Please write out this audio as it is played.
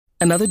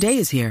Another day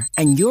is here,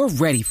 and you're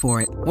ready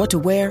for it. What to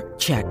wear?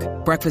 Check.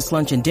 Breakfast,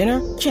 lunch, and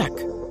dinner? Check.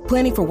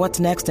 Planning for what's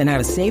next and how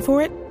to save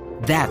for it?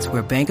 That's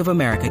where Bank of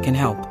America can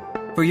help.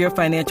 For your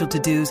financial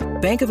to-dos,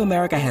 Bank of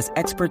America has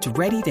experts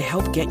ready to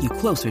help get you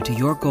closer to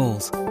your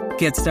goals.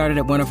 Get started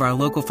at one of our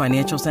local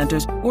financial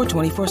centers or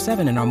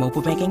 24/7 in our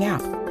mobile banking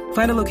app.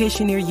 Find a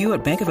location near you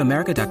at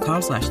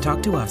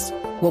bankofamerica.com/talktous.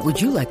 What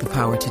would you like the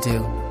power to do?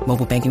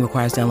 Mobile banking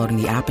requires downloading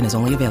the app and is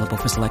only available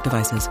for select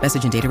devices.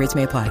 Message and data rates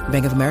may apply.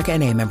 Bank of America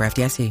N.A., member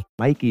FDIC.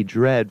 Mikey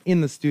Dread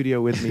in the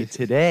studio with me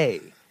today.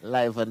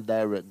 Live and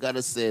direct.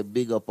 Gotta say,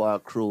 big up our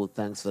crew.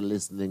 Thanks for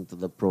listening to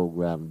the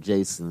program.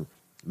 Jason,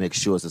 make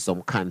sure so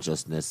some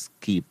consciousness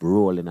keep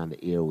rolling on the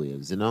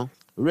airwaves, you know?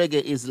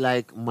 Reggae is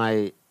like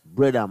my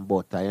bread and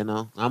butter, you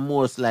know? I'm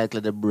most likely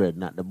the bread,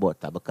 not the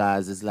butter,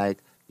 because it's like,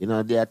 you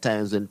know, there are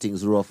times when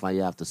things rough and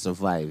you have to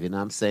survive, you know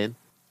what I'm saying?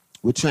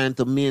 We're trying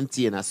to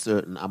maintain a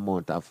certain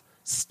amount of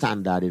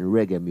standard in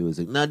reggae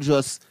music, not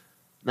just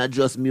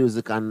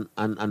music and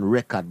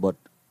record, but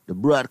the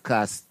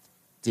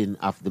broadcasting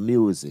of the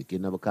music, you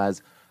know,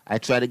 because I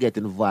try to get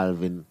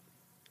involved in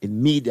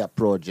media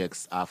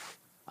projects of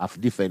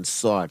different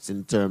sorts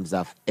in terms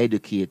of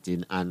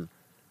educating and,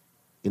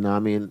 you know what I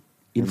mean,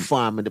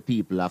 informing the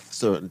people of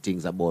certain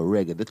things about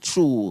reggae, the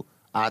true,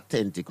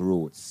 authentic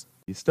roots.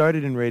 You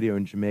started in radio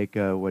in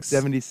Jamaica,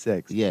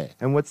 76? Yeah.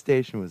 And what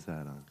station was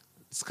that on?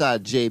 It's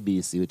called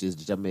JBC, which is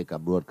the Jamaica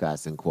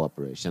Broadcasting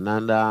Corporation.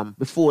 And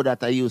before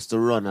that, I used to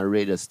run a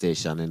radio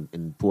station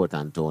in Port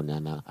Antonio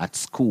and, at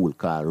school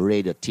called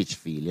Radio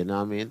Titchfield, you know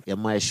what I mean? Yeah,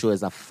 my show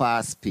is a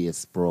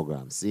fast-paced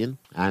program, see?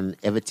 And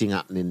everything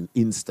happening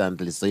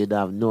instantly, so you don't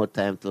have no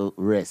time to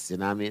rest, you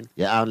know what I mean?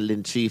 You're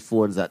handling 3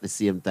 phones at the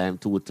same time,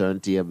 2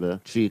 turntable,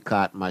 3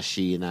 cart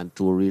machine, and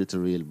 2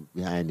 reel-to-reel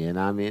behind you, you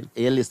know what I mean?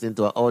 You're listening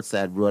to an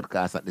outside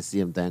broadcast at the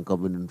same time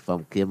coming in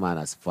from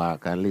Caymanas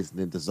Park and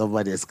listening to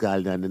somebody else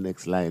calling on the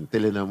next line,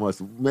 telling them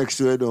must make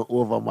sure you don't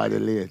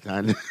overmodulate.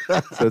 And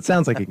so it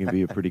sounds like it can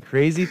be a pretty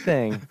crazy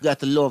thing. You got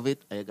to love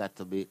it and you got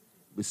to be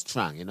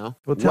strong, you know?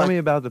 Well, tell me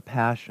about the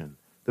passion.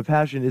 The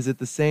passion, is it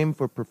the same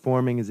for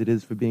performing as it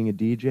is for being a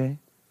DJ?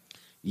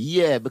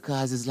 Yeah,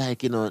 because it's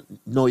like, you know,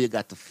 now you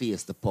got to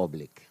face the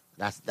public.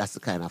 That's the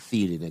kind of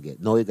feeling you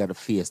get. Now you got to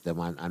face them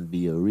and be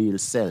your real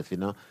self, you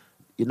know?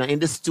 You know, in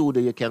the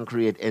studio, you can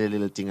create any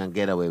little thing and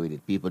get away with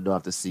it. People don't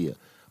have to see you.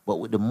 But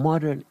with the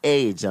modern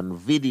age and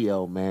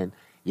video, man,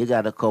 you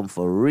got to come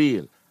for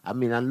real. I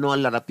mean, I know a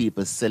lot of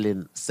people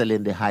selling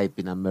the hype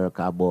in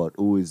America about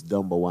who is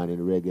number one in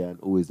reggae and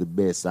who is the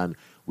best and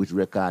which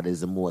record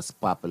is the most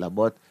popular.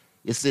 But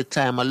you see,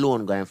 time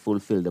alone going to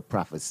fulfill the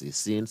prophecy,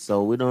 see?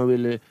 So we don't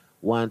really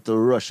want to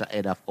rush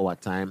ahead of our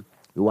time.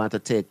 We want to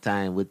take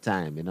time with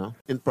time, you know?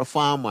 In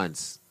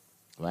performance,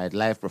 right,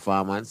 live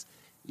performance,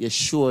 you're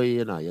sure,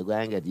 you know, you're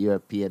going to get your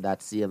pay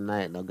that same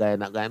night. No guy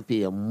not going to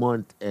pay a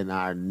month in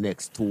our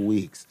next 2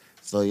 weeks.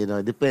 So, you know,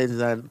 it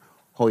depends on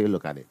how you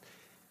look at it.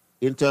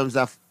 In terms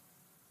of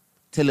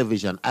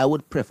television, I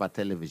would prefer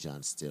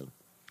television still.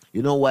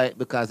 You know why?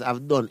 Because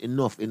I've done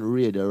enough in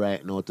radio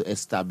right now to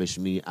establish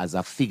me as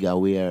a figure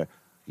where,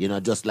 you know,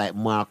 just like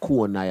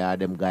Marconi or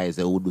them guys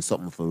that would do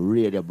something for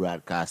radio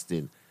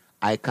broadcasting,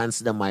 I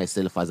consider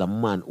myself as a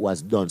man who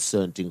has done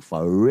certain things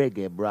for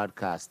reggae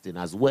broadcasting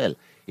as well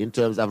in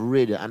terms of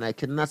radio, and I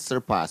cannot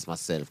surpass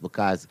myself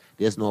because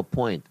there's no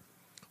point.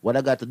 What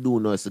I got to do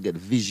now is to get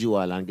visual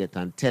and get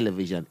on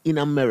television in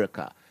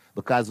America,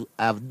 because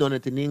I've done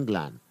it in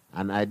England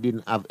and I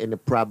didn't have any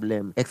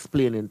problem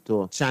explaining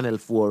to Channel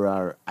 4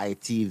 or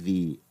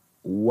ITV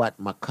what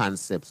my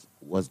concepts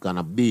was going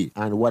to be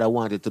and what I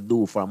wanted to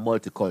do for a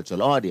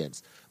multicultural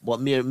audience.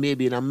 But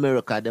maybe in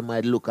America, they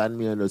might look at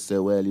me and say,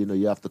 well, you know,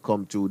 you have to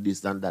come through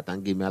this and that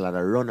and give me a lot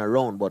of run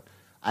around. But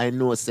I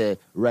know, say,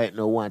 right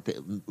now, want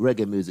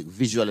reggae music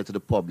visually to the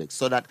public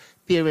so that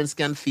parents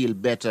can feel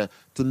better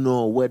to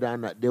know whether or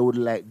not they would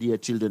like their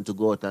children to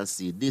go out and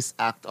see this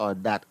act or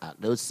that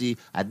act. They'll see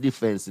a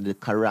difference in the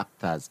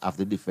characters of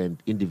the different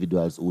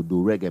individuals who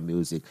do reggae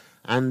music.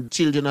 And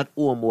children at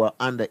home who are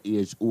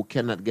underage who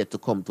cannot get to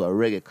come to a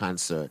reggae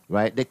concert,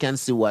 right? They can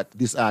see what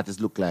this artist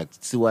look like,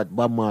 see what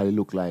Bob Marley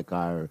look like,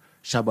 or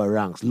Shabba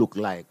Ranks look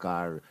like,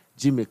 or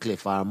Jimmy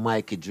Cliff or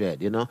Mikey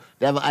Dread, you know?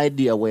 They have an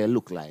idea what you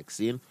look like,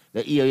 see?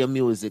 They hear your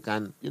music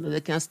and, you know,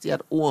 they can stay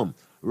at home.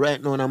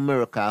 Right now in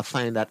America, I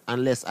find that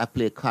unless I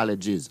play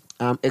colleges,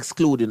 I'm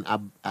excluding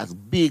a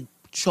big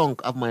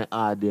chunk of my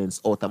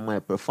audience out of my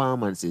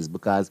performances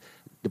because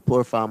the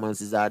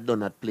performances are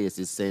done at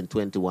places saying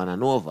 21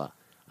 and over.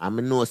 I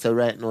know, so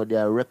right now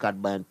there are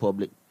record buying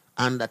public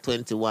under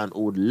 21 who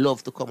would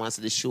love to come and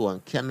see the show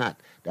and cannot.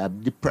 They are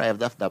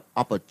deprived of the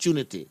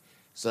opportunity.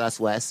 So that's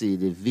why I see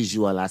the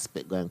visual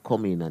aspect going to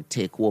come in and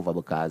take over,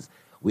 because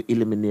we're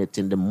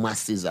eliminating the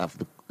masses of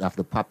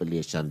the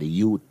population, the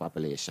youth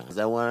population.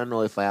 I want to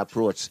know if I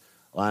approach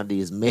one of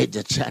these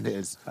major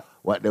channels,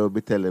 what they will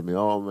be telling me,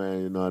 oh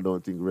man, you know, I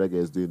don't think reggae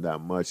is doing that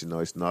much, you know,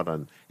 it's not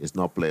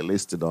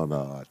playlisted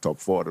on top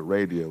 40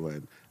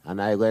 radio. And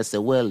I go say,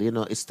 well, you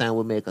know, it's time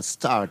we make a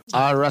start.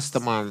 Our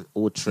Rastaman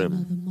who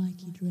trim.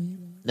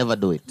 Never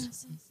do it.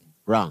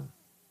 Wrong.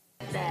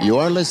 You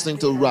are listening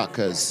to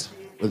Rockers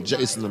with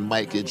Jason and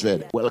Mikey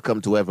Dread.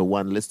 Welcome to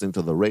everyone listening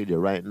to the radio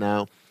right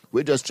now.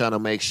 We're just trying to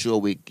make sure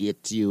we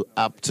get you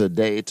up to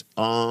date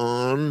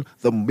on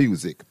the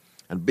music.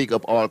 And big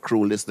up all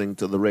crew listening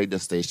to the radio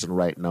station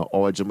right now,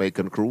 all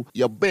Jamaican crew.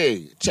 You're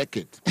big. Check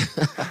it.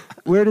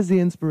 Where does the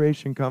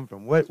inspiration come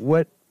from?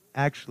 What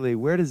actually,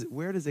 where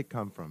does it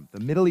come from? The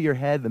middle of your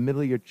head, the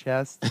middle of your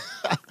chest?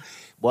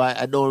 Boy,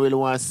 I don't really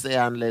want to say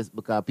unless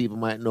because people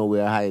might know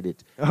where I hide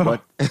it. Oh.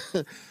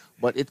 But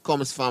but it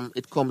comes from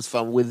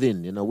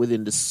within,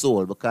 within the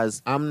soul.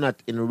 Because I'm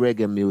not in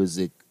reggae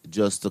music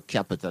just to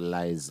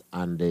capitalize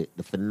on the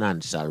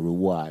financial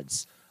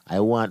rewards. I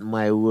want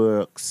my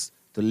works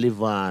to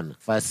live on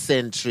for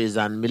centuries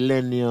and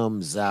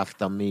millenniums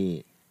after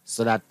me,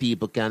 so that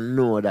people can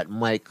know that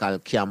Michael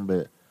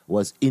Campbell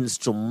was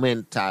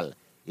instrumental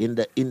in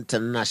the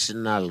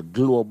international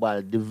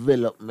global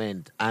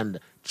development and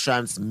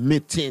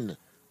transmitting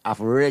of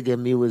reggae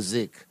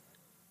music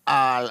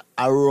all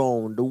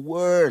around the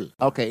world.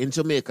 Okay, in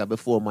Jamaica,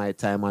 before my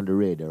time on the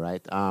radio,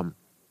 right?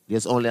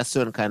 There's only a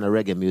certain kind of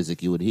reggae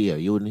music you would hear.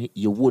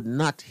 You would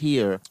not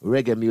hear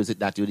reggae music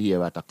that you'd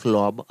hear at a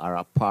club or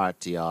a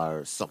party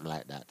or something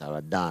like that, or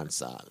a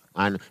dance hall.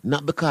 And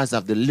not because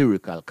of the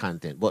lyrical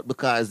content, but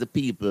because the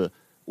people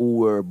who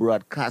were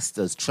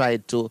broadcasters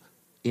tried to,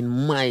 in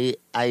my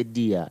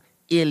idea,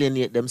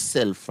 alienate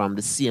themselves from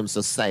the same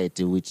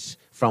society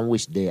from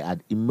which they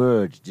had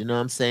emerged. You know what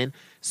I'm saying?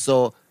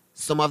 So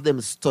some of them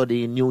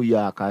study in New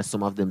York, or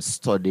some of them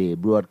study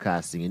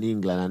broadcasting in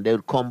England, and they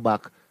would come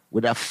back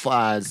with a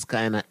false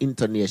kind of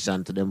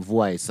intonation to them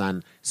voice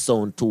and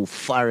sound too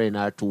foreign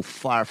or too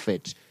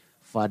far-fetched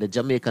for the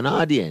Jamaican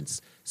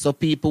audience. So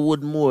people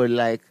would more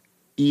like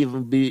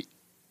even be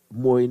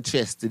more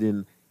interested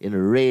in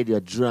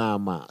radio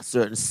drama,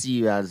 certain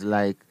serials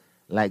like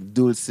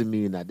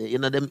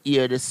Dulcimina. Them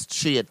hear the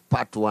straight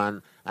pat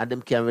one and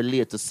them can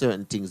relate to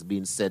certain things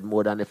being said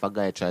more than if a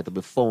guy tried to be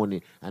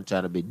phony and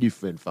trying to be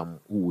different from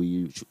who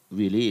he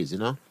really is,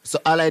 So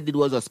all I did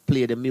was just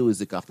play the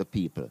music of the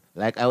people.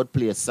 Like I would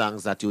play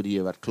songs that you'd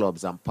hear at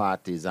clubs and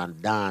parties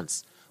and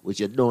dance, which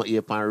you don't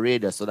hear on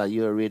radio, so that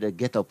you're ready to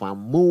get up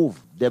and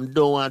move. Them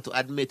don't want to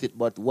admit it,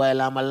 but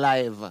while I'm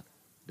alive,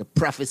 the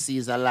prophecy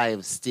is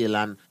alive still.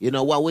 And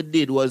what we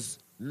did was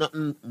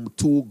nothing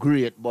too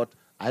great, but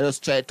I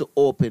just tried to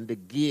open the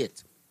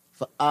gate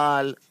for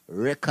all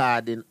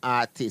recording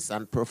artists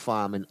and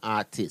performing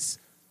artists,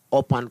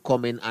 up and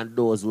coming, and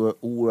those who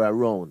were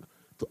around,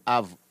 to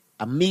have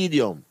a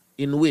medium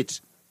in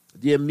which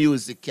their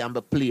music can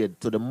be played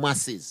to the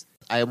masses.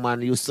 I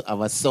used to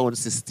have a sound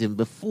system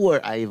before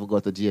I even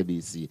got to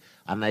JBC,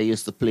 and I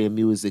used to play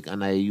music,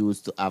 and I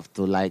used to have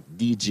to like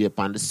DJ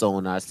upon the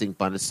sound or sing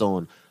upon the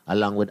sound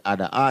along with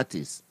other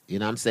artists. You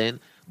know what I'm saying?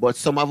 But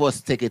some of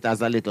us take it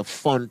as a little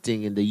fun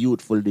thing in the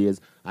youthful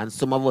days. And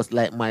some of us,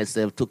 like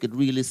myself, took it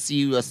really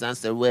serious and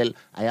said, well,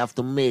 I have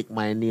to make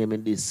my name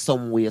in this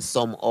some way,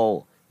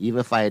 somehow.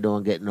 Even if I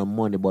don't get no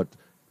money, but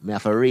I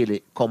have to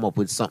really come up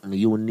with something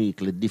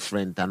uniquely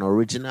different and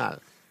original.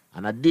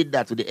 And I did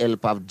that with the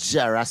help of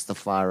Jah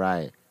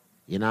Rastafari.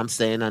 You know what I'm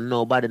saying? And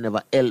nobody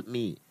never helped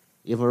me.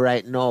 Even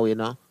right now,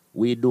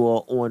 we do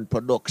our own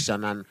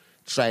production and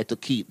try to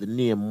keep the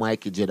name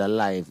Mikey Dread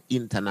alive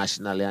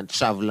internationally and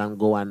travel and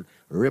go and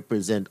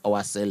represent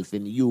ourselves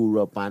in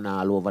Europe and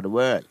all over the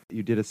world.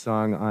 You did a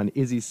song on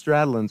Izzy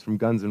Stradlin's from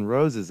Guns N'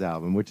 Roses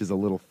album, which is a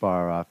little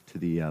far off to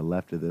the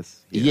left of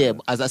this. Yeah,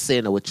 but as I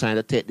say, we're trying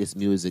to take this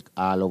music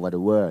all over the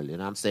world, you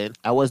know what I'm saying?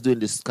 I was doing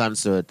this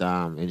concert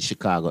in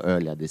Chicago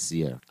earlier this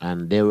year,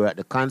 and they were at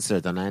the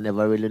concert, and I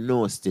never really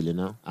know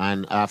still,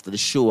 And after the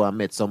show, I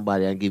met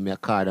somebody and gave me a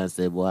card and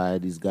said, boy,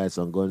 these guys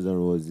from Guns N'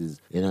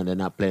 Roses, they're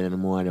not playing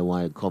anymore, and they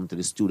want to come to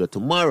the studio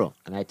tomorrow.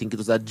 And I think it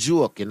was a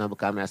joke,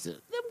 because I said,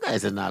 them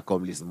guys are not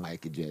come listen to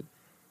Mikey Dread.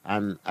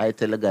 And I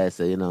tell the guy,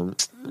 I'm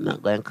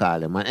not going to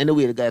call him. And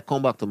anyway, the guy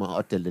come back to my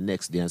hotel the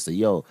next day and say,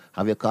 yo,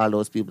 have you called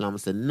those people? And I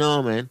said,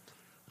 no, man.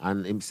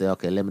 And him say,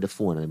 okay, let me the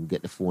phone. And him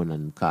get the phone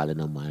and call the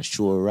number. And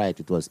sure, right,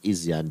 it was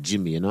Izzy and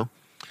Jimmy,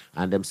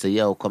 And them say,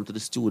 yo, come to the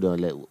studio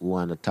and we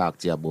want to talk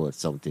to you about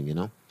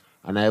something,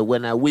 And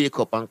when I wake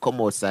up and come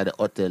outside the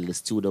hotel, the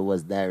studio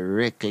was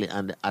directly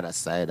on the other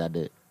side of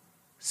the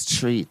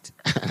street.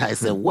 And I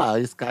said, wow,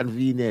 it's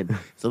convenient.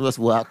 So I just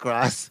walk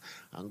across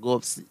and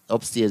go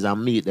upstairs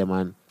and meet them,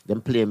 and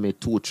them play me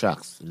 2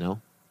 tracks,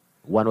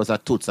 One was a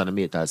Toots and a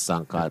Metal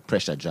song called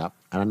Pressure Drop,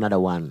 and another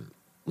one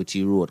which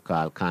he wrote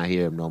called Can't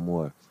Hear Him No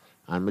More.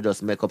 And we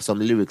just make up some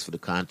lyrics for the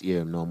Can't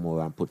Hear Him No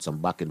More and put some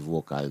backing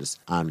vocals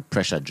and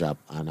Pressure Drop,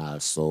 and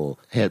also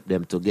help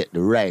them to get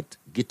the right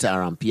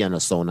guitar and piano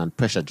sound and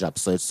Pressure Drop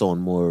so it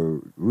sound more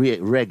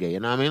reggae, you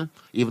know what I mean?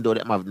 Even though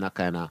they have that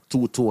kind of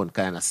two-tone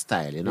kind of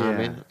style, you know what I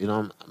mean? You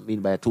know what I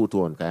mean by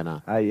two-tone kind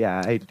of...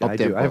 I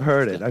do. I've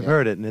heard it. I've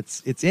heard it, and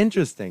it's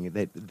interesting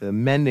that the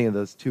mending of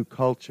those two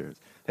cultures.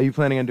 Are you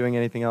planning on doing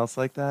anything else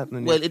like that in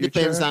the near future?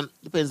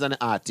 Depends on the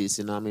artist,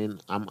 you know what I mean?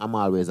 I'm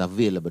always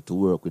available to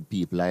work with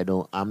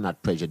people. I'm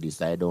not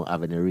prejudiced. I don't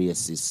have any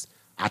racist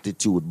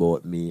attitude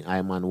about me.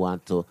 I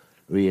want to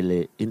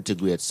really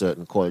integrate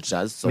certain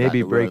cultures. So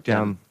Maybe that the world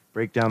can-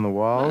 break down the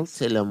walls.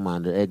 Tell him,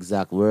 man, the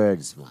exact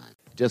words, man.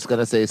 Just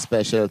gonna say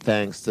special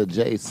thanks to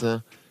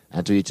Jason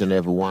and to each and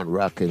every one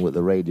rocking with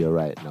the radio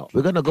right now.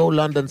 We're gonna go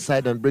London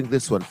side and bring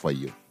this one for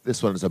you.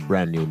 This one is a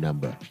brand new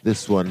number.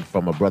 This one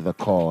from a brother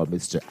called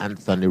Mr.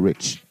 Anthony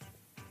Rich.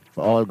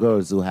 For all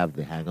girls who have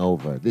the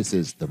hangover, this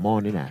is The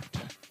Morning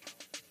After.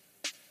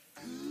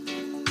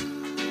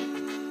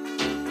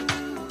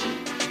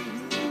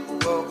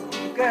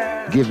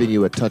 Giving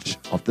you a touch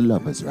of the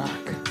lover's rock.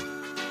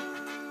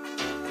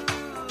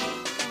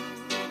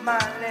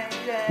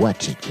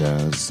 Watch it,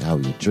 girls, how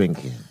you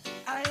drinking.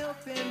 I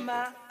open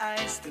my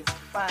eyes to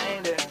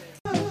find it.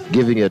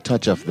 Giving you a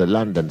touch of the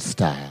London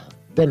style.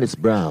 Dennis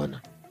Brown,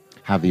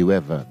 Have You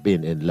Ever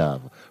Been in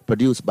Love?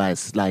 Produced by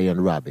Sly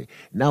and Robbie.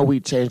 Now we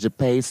change the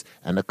pace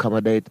and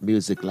accommodate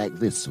music like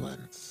this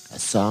one. A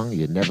song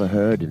you never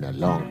heard in a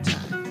long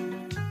time.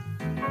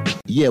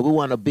 Yeah, we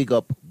want to big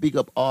up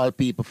all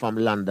people from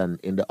London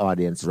in the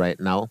audience right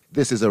now.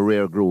 This is a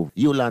rare groove.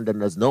 You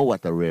Londoners know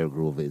what a rare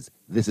groove is.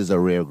 This is a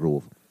rare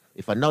groove.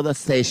 If another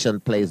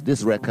station plays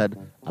this record,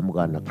 I'm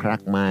going to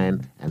crack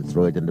mine and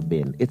throw it in the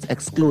bin. It's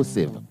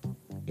exclusive.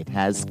 It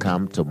has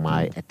come to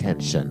my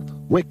attention.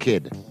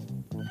 Wicked.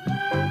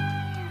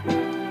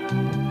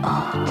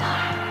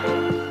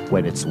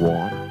 When it's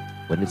warm,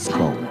 when it's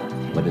cold,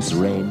 when it's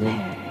raining,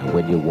 and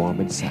when you're warm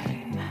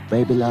inside.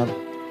 Baby love,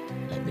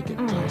 let me get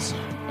closer.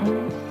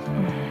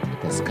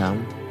 It has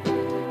come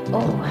to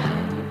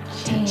my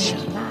attention.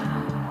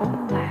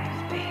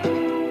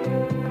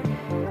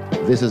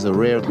 This is a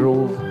rare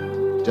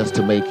groove just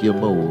to make you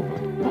move.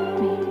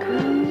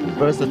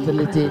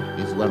 Versatility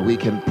is what we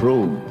can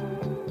prove.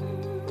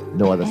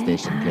 No other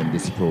station can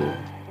disprove.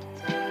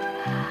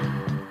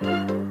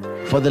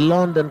 For the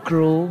London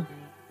crew,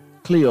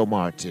 Cleo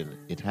Martin,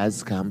 it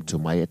has come to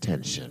my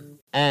attention.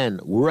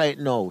 And right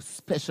now,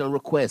 special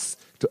request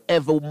to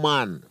every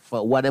man,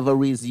 for whatever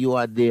reason you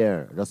are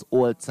there, just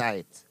hold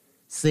tight.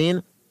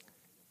 Seen?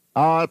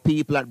 All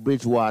people at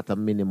Bridgewater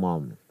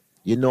minimum.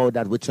 You know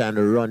that we're trying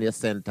to run your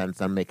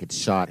sentence and make it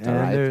shorter, And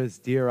right? there's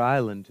Deer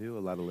Island, too. A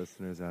lot of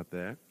listeners out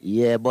there.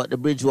 Yeah, but the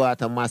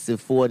Bridgewater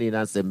massive phone in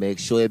and say, make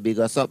sure you big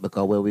us up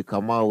because when we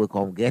come out, we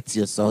come get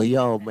you. So,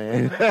 yo,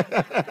 man.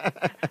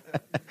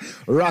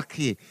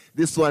 Rocky,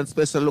 this one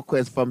special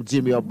request from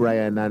Jimmy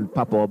O'Brien and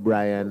Papa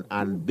O'Brien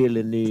and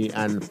Billy Nee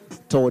and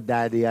Toe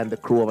Daddy and the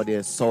crew over there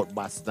in South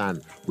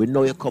Boston. We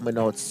know you're coming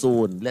out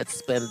soon. Let's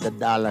spend the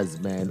dollars,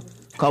 man.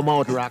 Come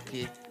out,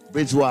 Rocky.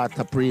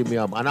 Bridgewater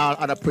Premium and all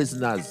other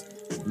prisoners.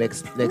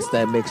 Next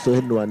time, make sure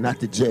you know not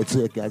to jail so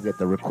you can get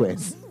the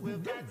request.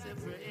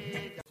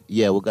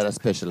 Yeah, we got a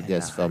special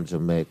guest from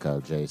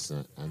Jamaica,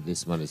 Jason, and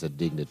this man is a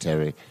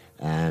dignitary.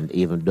 And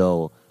even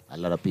though a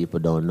lot of people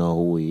don't know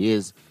who he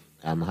is,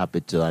 I'm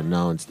happy to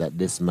announce that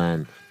this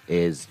man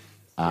is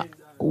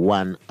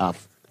one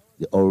of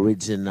the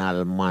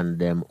original man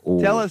them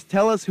who...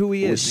 Tell us who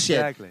he who is, shed.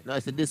 exactly. No, I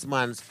said this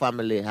man's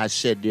family has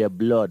shed their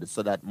blood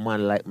so that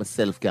man like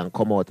myself can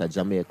come out of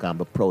Jamaica and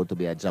be proud to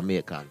be a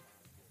Jamaican.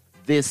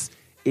 This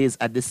is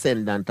a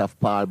descendant of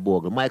Paul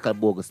Bogle. Michael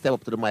Bogle, step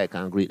up to the mic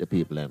and greet the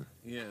people.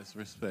 Yes,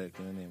 respect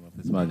in the name of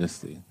His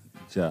Majesty,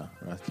 Jah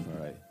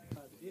Rastafari.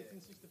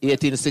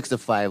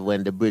 1865,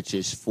 when the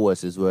British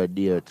forces were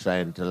there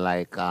trying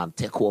to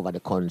take over the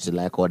country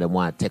like how they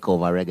want to take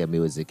over reggae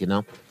music, you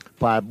know.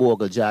 Paul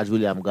Bogle, George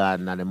William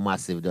Gardner, and the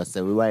Massive just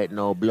say, right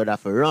now, blood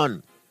have to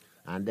run.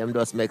 And them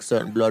just make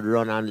certain blood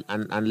run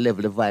and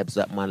level the vibes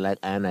that man like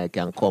I and I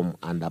can come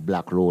under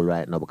black rule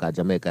right now because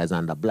Jamaica is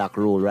under black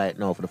rule right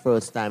now for the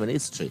first time in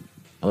history.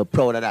 And we're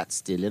proud of that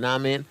still, you know what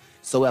I mean?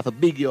 So we have to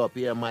big you up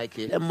here,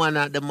 Mikey. The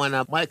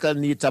man, Michael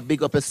needs to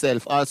big up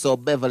himself. Also,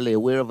 Beverly,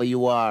 wherever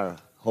you are.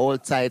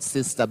 Hold tight,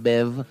 Sister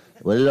Bev.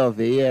 We love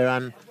you here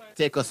and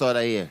take us out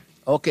of here.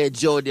 Okay,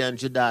 Jody and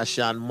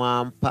Judasha and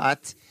Mom,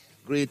 Pat,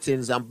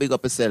 greetings and big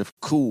up yourself.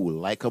 Cool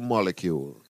like a molecule.